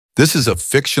This is a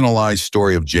fictionalized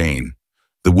story of Jane,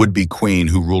 the would-be queen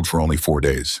who ruled for only 4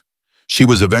 days. She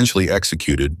was eventually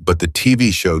executed, but the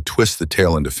TV show twists the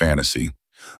tale into fantasy.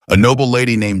 A noble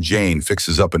lady named Jane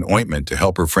fixes up an ointment to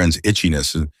help her friend's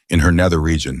itchiness in her nether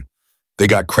region. They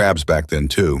got crabs back then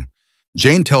too.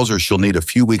 Jane tells her she'll need a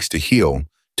few weeks to heal,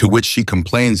 to which she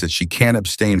complains that she can't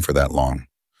abstain for that long.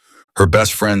 Her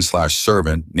best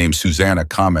friend/servant, named Susanna,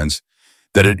 comments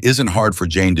that it isn't hard for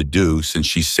Jane to do since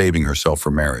she's saving herself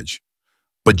for marriage.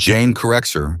 But Jane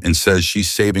corrects her and says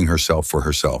she's saving herself for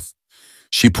herself.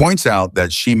 She points out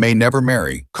that she may never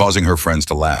marry, causing her friends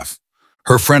to laugh.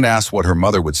 Her friend asks what her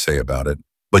mother would say about it,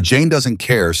 but Jane doesn't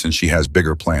care since she has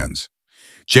bigger plans.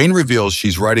 Jane reveals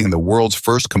she's writing the world's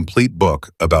first complete book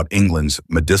about England's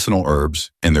medicinal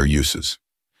herbs and their uses.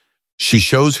 She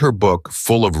shows her book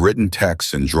full of written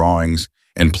texts and drawings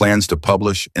and plans to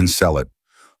publish and sell it,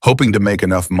 hoping to make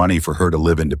enough money for her to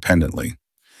live independently.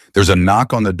 There's a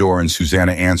knock on the door and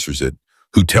Susanna answers it,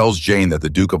 who tells Jane that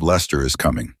the Duke of Leicester is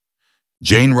coming.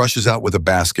 Jane rushes out with a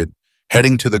basket,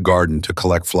 heading to the garden to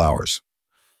collect flowers.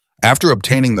 After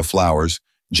obtaining the flowers,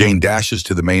 Jane dashes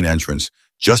to the main entrance,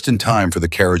 just in time for the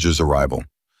carriage's arrival.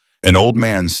 An old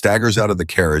man staggers out of the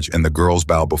carriage and the girls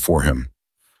bow before him.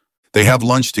 They have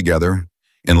lunch together,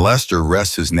 and Leicester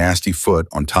rests his nasty foot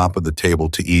on top of the table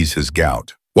to ease his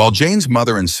gout. While Jane's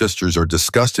mother and sisters are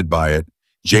disgusted by it,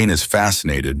 Jane is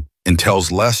fascinated and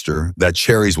tells Leicester that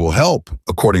cherries will help,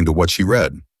 according to what she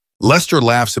read. Leicester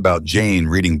laughs about Jane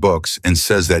reading books and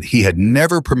says that he had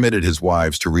never permitted his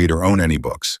wives to read or own any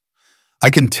books. I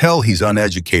can tell he's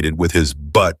uneducated with his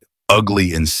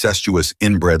ugly, incestuous,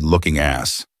 inbred-looking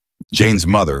ass. Jane's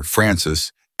mother,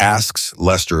 Frances, asks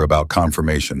Leicester about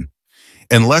confirmation,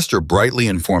 and Leicester brightly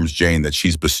informs Jane that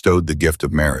she's bestowed the gift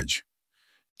of marriage.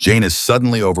 Jane is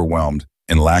suddenly overwhelmed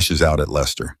and lashes out at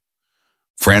Leicester.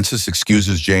 Frances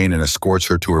excuses Jane and escorts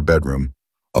her to her bedroom,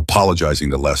 apologizing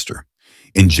to Leicester.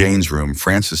 In Jane's room,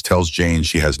 Frances tells Jane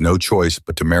she has no choice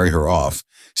but to marry her off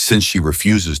since she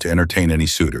refuses to entertain any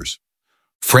suitors.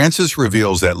 Frances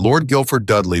reveals that Lord Guildford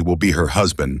Dudley will be her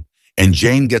husband, and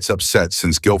Jane gets upset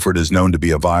since Guildford is known to be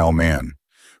a vile man.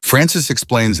 Frances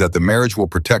explains that the marriage will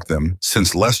protect them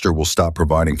since Leicester will stop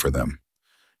providing for them.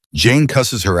 Jane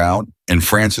cusses her out, and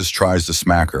Frances tries to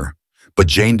smack her, but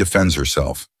Jane defends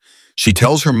herself. She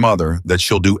tells her mother that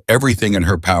she'll do everything in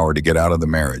her power to get out of the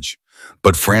marriage,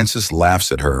 but Frances laughs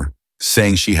at her,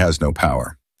 saying she has no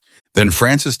power. Then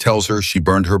Frances tells her she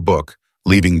burned her book,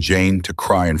 leaving Jane to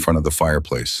cry in front of the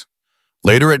fireplace.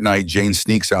 Later at night, Jane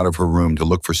sneaks out of her room to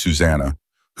look for Susanna,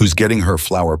 who's getting her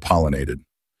flower pollinated.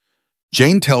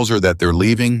 Jane tells her that they're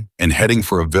leaving and heading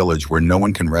for a village where no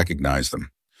one can recognize them.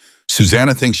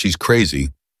 Susanna thinks she's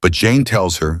crazy, but Jane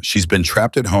tells her she's been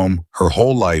trapped at home her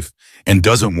whole life and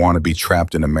doesn't want to be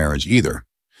trapped in a marriage either.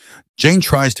 Jane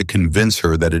tries to convince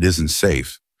her that it isn't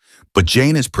safe, but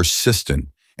Jane is persistent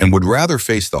and would rather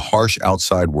face the harsh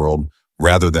outside world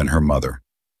rather than her mother.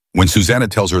 When Susanna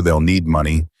tells her they'll need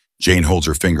money, Jane holds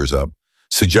her fingers up,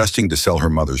 suggesting to sell her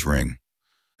mother's ring.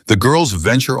 The girls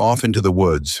venture off into the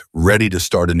woods, ready to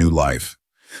start a new life.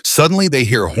 Suddenly they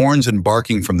hear horns and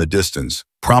barking from the distance,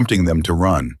 prompting them to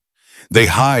run. They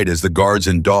hide as the guards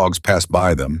and dogs pass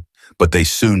by them, but they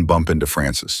soon bump into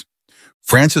Frances.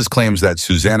 Frances claims that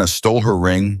Susanna stole her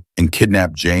ring and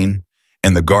kidnapped Jane,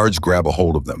 and the guards grab a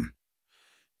hold of them.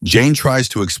 Jane tries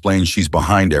to explain she's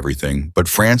behind everything, but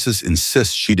Frances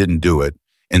insists she didn't do it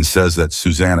and says that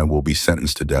Susanna will be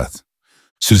sentenced to death.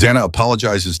 Susanna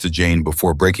apologizes to Jane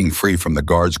before breaking free from the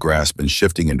guard's grasp and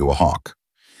shifting into a hawk.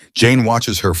 Jane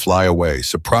watches her fly away,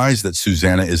 surprised that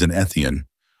Susanna is an Ethian,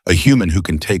 a human who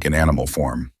can take an animal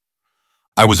form.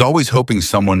 I was always hoping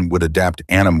someone would adapt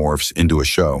animorphs into a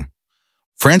show.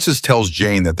 Frances tells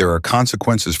Jane that there are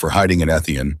consequences for hiding an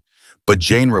Ethian, but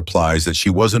Jane replies that she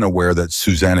wasn't aware that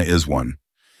Susanna is one.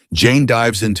 Jane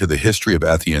dives into the history of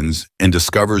Ethians and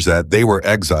discovers that they were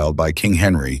exiled by King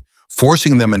Henry,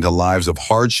 forcing them into lives of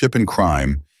hardship and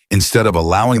crime instead of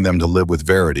allowing them to live with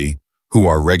Verity, who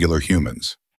are regular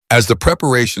humans. As the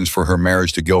preparations for her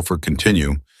marriage to Guildford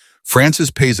continue,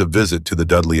 Frances pays a visit to the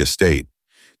Dudley estate.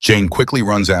 Jane quickly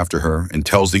runs after her and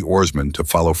tells the oarsman to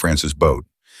follow Frances' boat.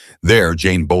 There,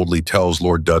 Jane boldly tells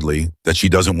Lord Dudley that she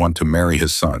doesn't want to marry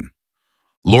his son.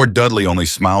 Lord Dudley only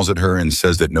smiles at her and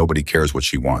says that nobody cares what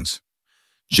she wants.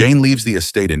 Jane leaves the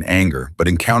estate in anger, but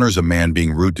encounters a man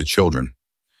being rude to children.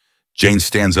 Jane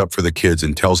stands up for the kids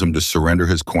and tells him to surrender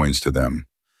his coins to them.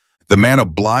 The man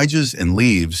obliges and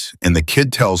leaves, and the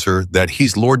kid tells her that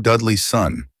he's Lord Dudley's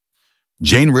son.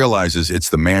 Jane realizes it's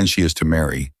the man she is to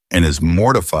marry and is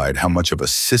mortified how much of a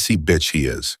sissy bitch he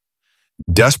is.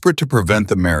 Desperate to prevent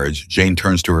the marriage, Jane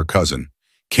turns to her cousin,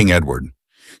 King Edward.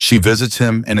 She visits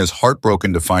him and is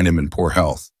heartbroken to find him in poor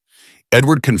health.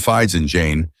 Edward confides in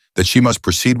Jane that she must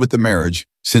proceed with the marriage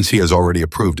since he has already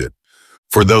approved it.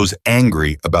 For those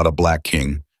angry about a black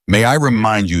king, may I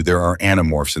remind you there are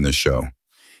anamorphs in this show.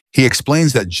 He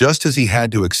explains that just as he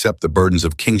had to accept the burdens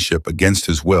of kingship against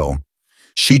his will,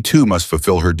 she too must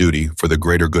fulfill her duty for the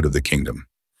greater good of the kingdom.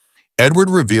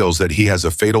 Edward reveals that he has a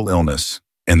fatal illness,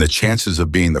 and the chances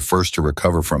of being the first to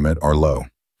recover from it are low.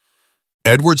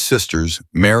 Edward's sisters,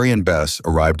 Mary and Bess,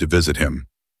 arrive to visit him.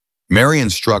 Mary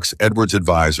instructs Edward's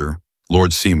advisor,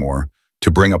 Lord Seymour,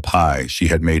 to bring a pie she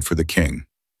had made for the king.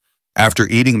 After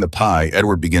eating the pie,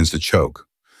 Edward begins to choke.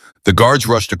 The guards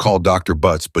rush to call Dr.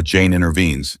 Butts, but Jane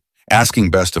intervenes, asking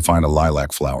Bess to find a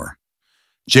lilac flower.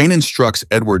 Jane instructs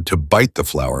Edward to bite the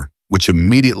flower, which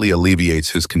immediately alleviates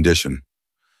his condition.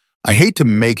 I hate to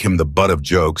make him the butt of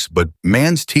jokes, but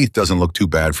man's teeth doesn't look too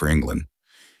bad for England.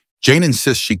 Jane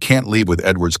insists she can't leave with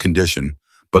Edward's condition,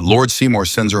 but Lord Seymour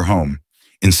sends her home,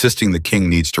 insisting the king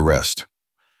needs to rest.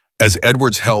 As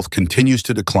Edward's health continues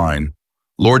to decline,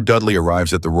 Lord Dudley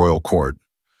arrives at the royal court.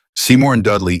 Seymour and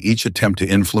Dudley each attempt to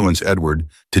influence Edward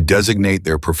to designate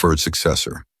their preferred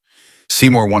successor.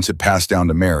 Seymour wants it passed down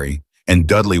to Mary, and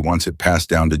Dudley wants it passed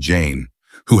down to Jane,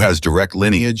 who has direct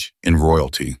lineage in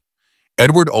royalty.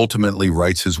 Edward ultimately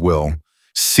writes his will,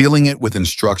 sealing it with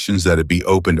instructions that it be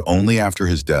opened only after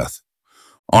his death.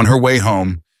 On her way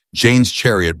home, Jane's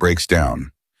chariot breaks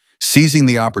down. Seizing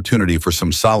the opportunity for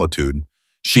some solitude,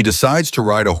 she decides to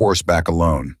ride a horseback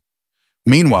alone.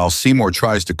 Meanwhile, Seymour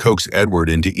tries to coax Edward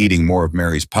into eating more of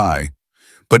Mary's pie,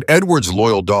 but Edward's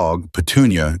loyal dog,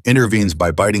 Petunia, intervenes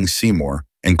by biting Seymour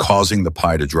and causing the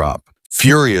pie to drop.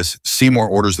 Furious, Seymour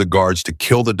orders the guards to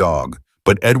kill the dog,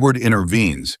 but Edward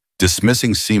intervenes,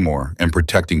 dismissing Seymour and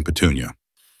protecting Petunia.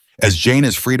 As Jane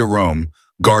is free to roam,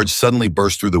 guards suddenly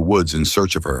burst through the woods in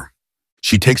search of her.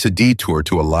 She takes a detour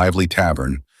to a lively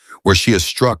tavern, where she is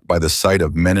struck by the sight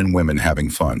of men and women having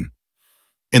fun.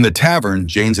 In the tavern,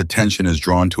 Jane's attention is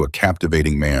drawn to a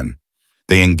captivating man.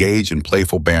 They engage in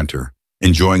playful banter,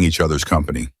 enjoying each other's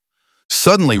company.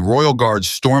 Suddenly, royal guards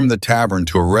storm the tavern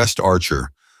to arrest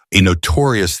Archer, a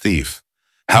notorious thief.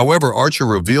 However, Archer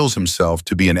reveals himself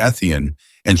to be an Ethian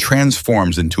and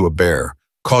transforms into a bear,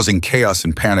 causing chaos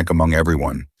and panic among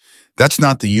everyone. That's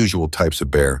not the usual types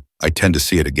of bear I tend to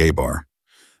see at a gay bar.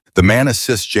 The man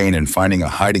assists Jane in finding a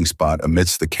hiding spot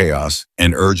amidst the chaos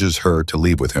and urges her to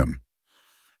leave with him.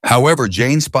 However,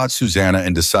 Jane spots Susanna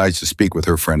and decides to speak with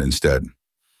her friend instead.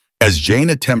 As Jane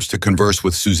attempts to converse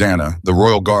with Susanna, the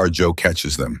royal guard Joe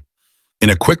catches them. In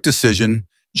a quick decision,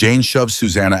 Jane shoves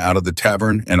Susanna out of the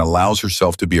tavern and allows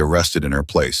herself to be arrested in her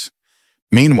place.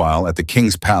 Meanwhile, at the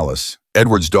king's palace,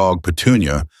 Edward's dog,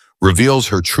 Petunia, reveals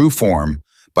her true form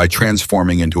by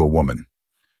transforming into a woman.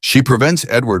 She prevents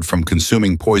Edward from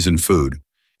consuming poisoned food,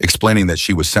 explaining that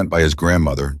she was sent by his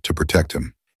grandmother to protect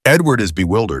him. Edward is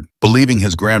bewildered, believing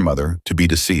his grandmother to be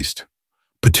deceased.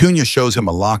 Petunia shows him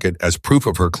a locket as proof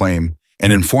of her claim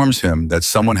and informs him that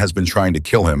someone has been trying to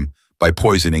kill him by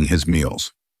poisoning his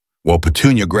meals. While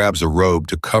Petunia grabs a robe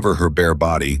to cover her bare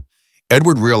body,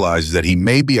 Edward realizes that he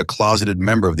may be a closeted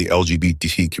member of the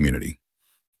LGBT community.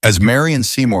 As Mary and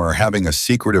Seymour are having a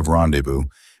secretive rendezvous,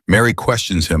 Mary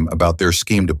questions him about their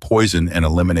scheme to poison and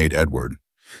eliminate Edward.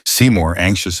 Seymour,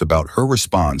 anxious about her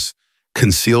response,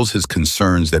 conceals his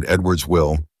concerns that Edward's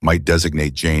will might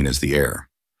designate Jane as the heir.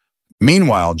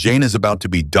 Meanwhile, Jane is about to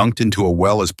be dunked into a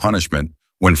well as punishment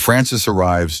when Frances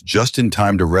arrives just in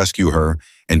time to rescue her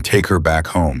and take her back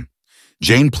home.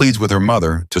 Jane pleads with her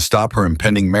mother to stop her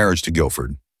impending marriage to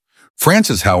Guildford.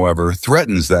 Frances, however,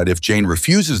 threatens that if Jane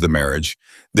refuses the marriage,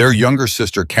 their younger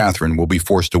sister Catherine will be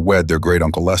forced to wed their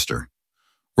great-uncle Leicester.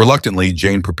 Reluctantly,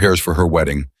 Jane prepares for her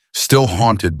wedding, still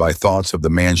haunted by thoughts of the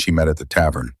man she met at the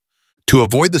tavern. To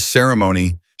avoid the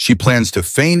ceremony, she plans to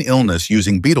feign illness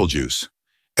using Beetlejuice.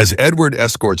 As Edward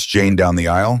escorts Jane down the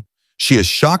aisle, she is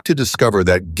shocked to discover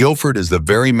that Guildford is the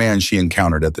very man she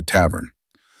encountered at the tavern.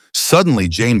 Suddenly,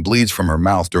 Jane bleeds from her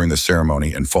mouth during the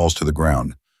ceremony and falls to the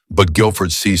ground, but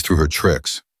Guildford sees through her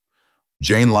tricks.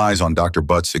 Jane lies on Dr.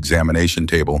 Butt's examination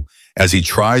table as he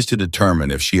tries to determine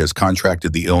if she has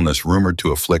contracted the illness rumored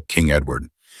to afflict King Edward.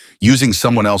 Using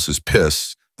someone else's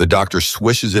piss, the doctor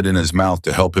swishes it in his mouth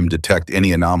to help him detect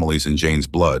any anomalies in Jane's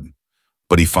blood,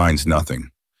 but he finds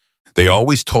nothing. They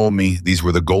always told me these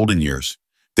were the golden years.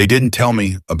 They didn't tell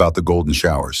me about the golden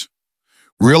showers.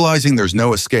 Realizing there's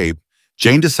no escape,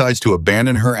 Jane decides to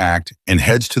abandon her act and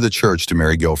heads to the church to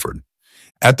marry Guildford.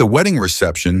 At the wedding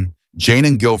reception, Jane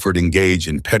and Guildford engage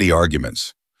in petty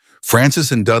arguments.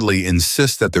 Frances and Dudley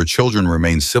insist that their children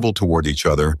remain civil toward each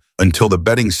other until the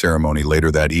bedding ceremony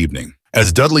later that evening.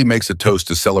 As Dudley makes a toast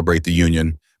to celebrate the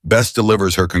union, Bess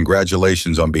delivers her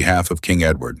congratulations on behalf of King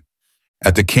Edward.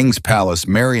 At the king's palace,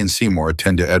 Mary and Seymour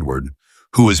attend to Edward,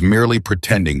 who is merely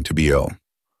pretending to be ill.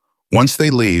 Once they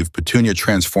leave, Petunia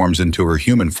transforms into her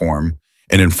human form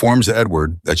and informs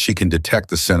Edward that she can detect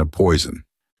the scent of poison.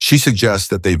 She suggests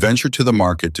that they venture to the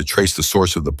market to trace the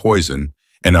source of the poison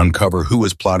and uncover who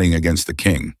is plotting against the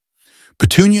king.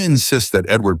 Petunia insists that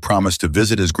Edward promised to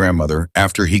visit his grandmother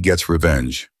after he gets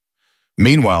revenge.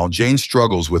 Meanwhile, Jane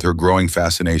struggles with her growing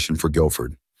fascination for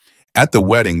Guildford. At the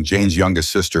wedding, Jane's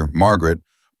youngest sister, Margaret,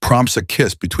 prompts a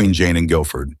kiss between Jane and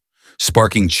Guildford,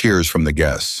 sparking cheers from the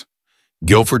guests.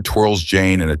 Guildford twirls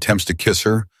Jane and attempts to kiss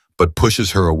her, but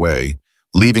pushes her away,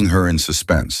 leaving her in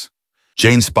suspense.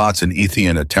 Jane spots an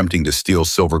Ethian attempting to steal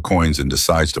silver coins and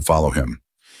decides to follow him.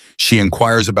 She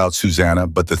inquires about Susanna,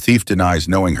 but the thief denies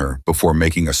knowing her before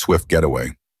making a swift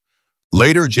getaway.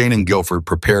 Later, Jane and Guildford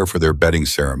prepare for their bedding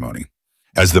ceremony.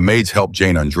 As the maids help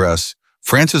Jane undress,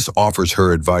 Frances offers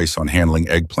her advice on handling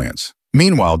eggplants.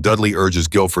 Meanwhile, Dudley urges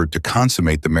Guildford to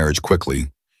consummate the marriage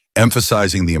quickly,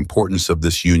 emphasizing the importance of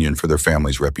this union for their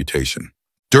family's reputation.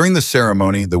 During the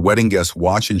ceremony, the wedding guests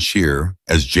watch and cheer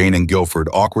as Jane and Guildford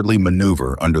awkwardly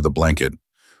maneuver under the blanket,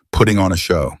 putting on a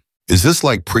show. Is this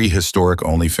like prehistoric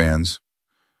OnlyFans?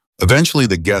 Eventually,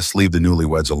 the guests leave the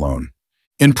newlyweds alone.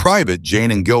 In private,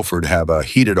 Jane and Guildford have a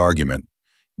heated argument.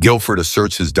 Guildford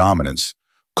asserts his dominance,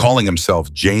 calling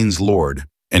himself Jane's lord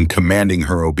and commanding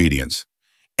her obedience.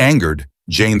 Angered,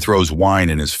 Jane throws wine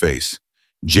in his face.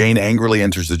 Jane angrily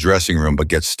enters the dressing room but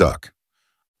gets stuck.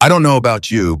 I don't know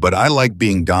about you, but I like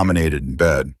being dominated in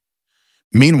bed.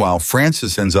 Meanwhile,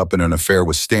 Frances ends up in an affair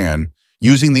with Stan,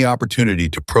 using the opportunity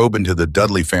to probe into the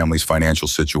Dudley family's financial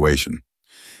situation.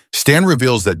 Stan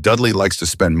reveals that Dudley likes to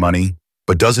spend money,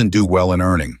 but doesn't do well in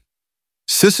earning.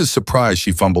 Sis is surprised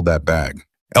she fumbled that bag.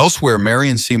 Elsewhere, Mary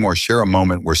and Seymour share a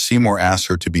moment where Seymour asks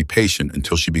her to be patient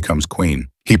until she becomes queen.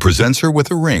 He presents her with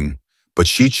a ring, but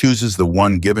she chooses the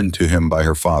one given to him by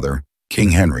her father,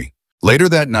 King Henry. Later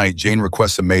that night, Jane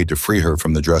requests a maid to free her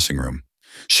from the dressing room.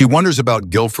 She wonders about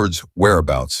Guildford's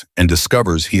whereabouts and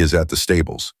discovers he is at the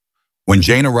stables. When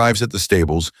Jane arrives at the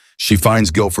stables, she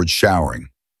finds Guildford showering,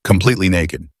 completely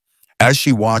naked. As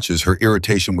she watches, her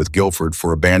irritation with Guildford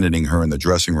for abandoning her in the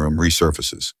dressing room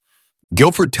resurfaces.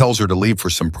 Guildford tells her to leave for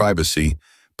some privacy,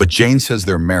 but Jane says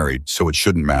they're married, so it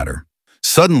shouldn't matter.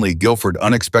 Suddenly, Guildford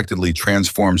unexpectedly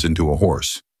transforms into a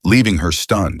horse, leaving her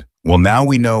stunned. Well, now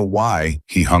we know why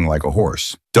he hung like a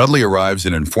horse. Dudley arrives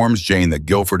and informs Jane that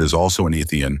Guildford is also an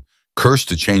Ethian, cursed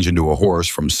to change into a horse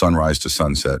from sunrise to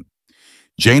sunset.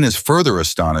 Jane is further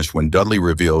astonished when Dudley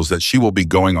reveals that she will be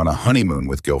going on a honeymoon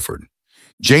with Guildford.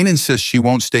 Jane insists she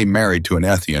won't stay married to an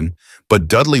Ethian, but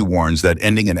Dudley warns that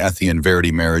ending an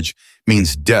Ethian-Verity marriage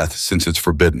means death since it's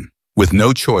forbidden. With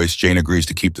no choice, Jane agrees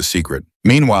to keep the secret.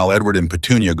 Meanwhile, Edward and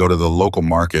Petunia go to the local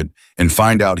market and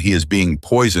find out he is being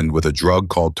poisoned with a drug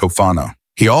called tofana.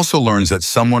 He also learns that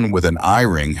someone with an eye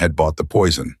ring had bought the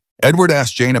poison. Edward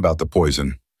asks Jane about the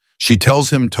poison. She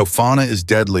tells him tofana is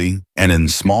deadly, and in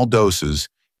small doses,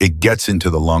 it gets into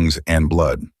the lungs and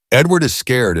blood. Edward is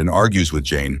scared and argues with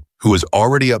Jane, who is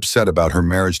already upset about her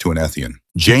marriage to an Ethian.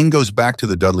 Jane goes back to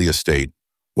the Dudley estate,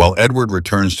 while Edward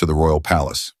returns to the royal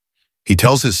palace. He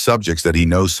tells his subjects that he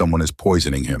knows someone is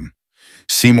poisoning him.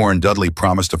 Seymour and Dudley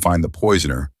promise to find the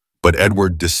poisoner, but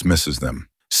Edward dismisses them.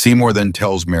 Seymour then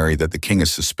tells Mary that the king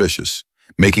is suspicious,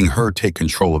 making her take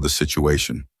control of the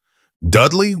situation.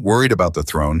 Dudley, worried about the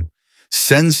throne,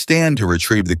 sends Stan to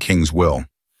retrieve the king's will.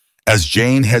 As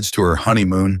Jane heads to her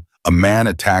honeymoon, a man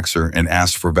attacks her and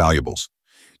asks for valuables.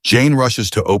 Jane rushes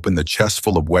to open the chest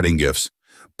full of wedding gifts,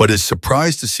 but is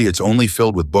surprised to see it's only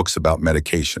filled with books about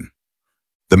medication.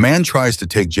 The man tries to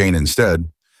take Jane instead,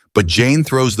 but Jane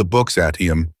throws the books at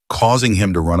him, causing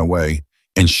him to run away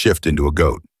and shift into a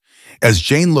goat. As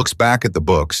Jane looks back at the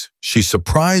books, she's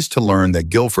surprised to learn that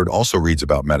Guildford also reads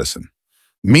about medicine.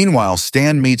 Meanwhile,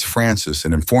 Stan meets Frances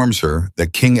and informs her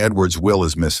that King Edward's will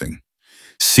is missing.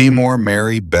 Seymour,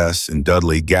 Mary, Bess, and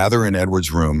Dudley gather in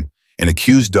Edward's room and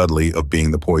accuse Dudley of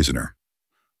being the poisoner.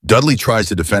 Dudley tries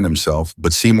to defend himself,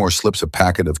 but Seymour slips a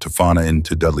packet of tofana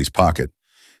into Dudley's pocket,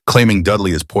 claiming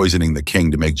Dudley is poisoning the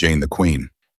king to make Jane the queen.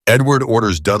 Edward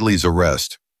orders Dudley's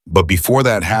arrest, but before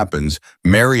that happens,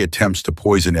 Mary attempts to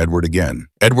poison Edward again.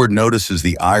 Edward notices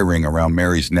the eye ring around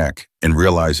Mary's neck and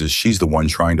realizes she's the one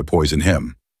trying to poison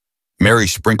him. Mary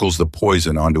sprinkles the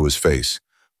poison onto his face,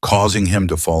 causing him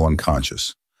to fall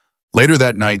unconscious. Later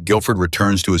that night, Guildford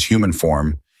returns to his human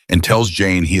form and tells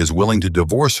Jane he is willing to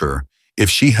divorce her if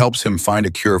she helps him find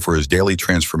a cure for his daily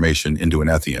transformation into an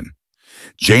Ethian.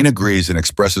 Jane agrees and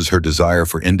expresses her desire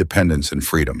for independence and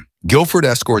freedom. Guildford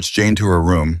escorts Jane to her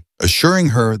room, assuring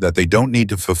her that they don't need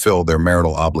to fulfill their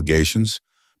marital obligations,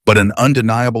 but an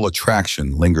undeniable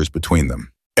attraction lingers between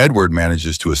them. Edward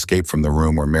manages to escape from the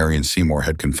room where Mary and Seymour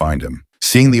had confined him.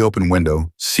 Seeing the open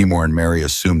window, Seymour and Mary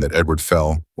assume that Edward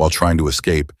fell while trying to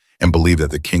escape and believe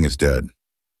that the king is dead.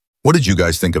 What did you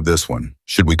guys think of this one?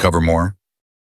 Should we cover more?